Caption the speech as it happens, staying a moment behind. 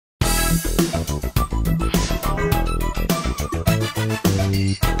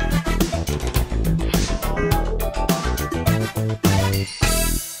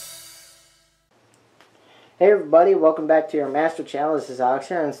Hey everybody, welcome back to your master channel. This is Alex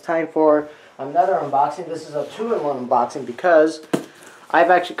here, and it's time for another unboxing. This is a 2-in-1 unboxing because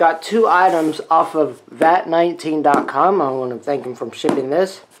I've actually got 2 items off of Vat19.com. I want to thank them for shipping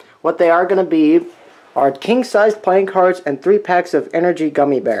this. What they are going to be are king-size playing cards and 3 packs of energy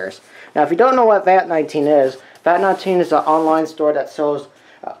gummy bears. Now, if you don't know what Vat19 is, Vat19 is an online store that sells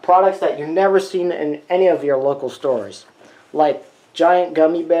products that you've never seen in any of your local stores, like giant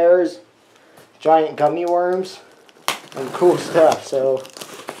gummy bears, giant gummy worms, and cool stuff. So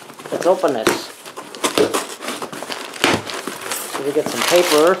let's open this. So we get some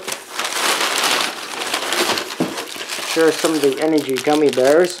paper. Sure, some of the energy gummy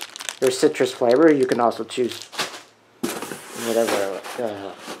bears. They're citrus flavor. You can also choose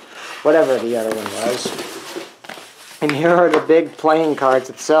whatever the other one was. And here are the big playing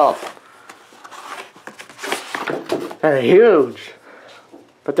cards itself. They're huge.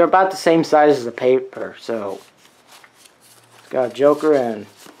 But they're about the same size as the paper, so it's got a Joker and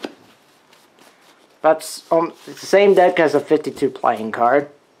it's the same deck as a 52 playing card.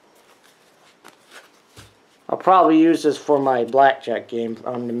 I'll probably use this for my blackjack game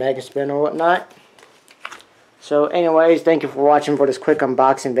on the Mega Spin or whatnot. So anyways, thank you for watching for this quick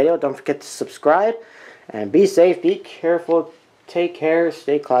unboxing video. Don't forget to subscribe and be safe, be careful, take care,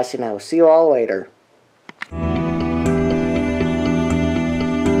 stay classy, and I will see you all later.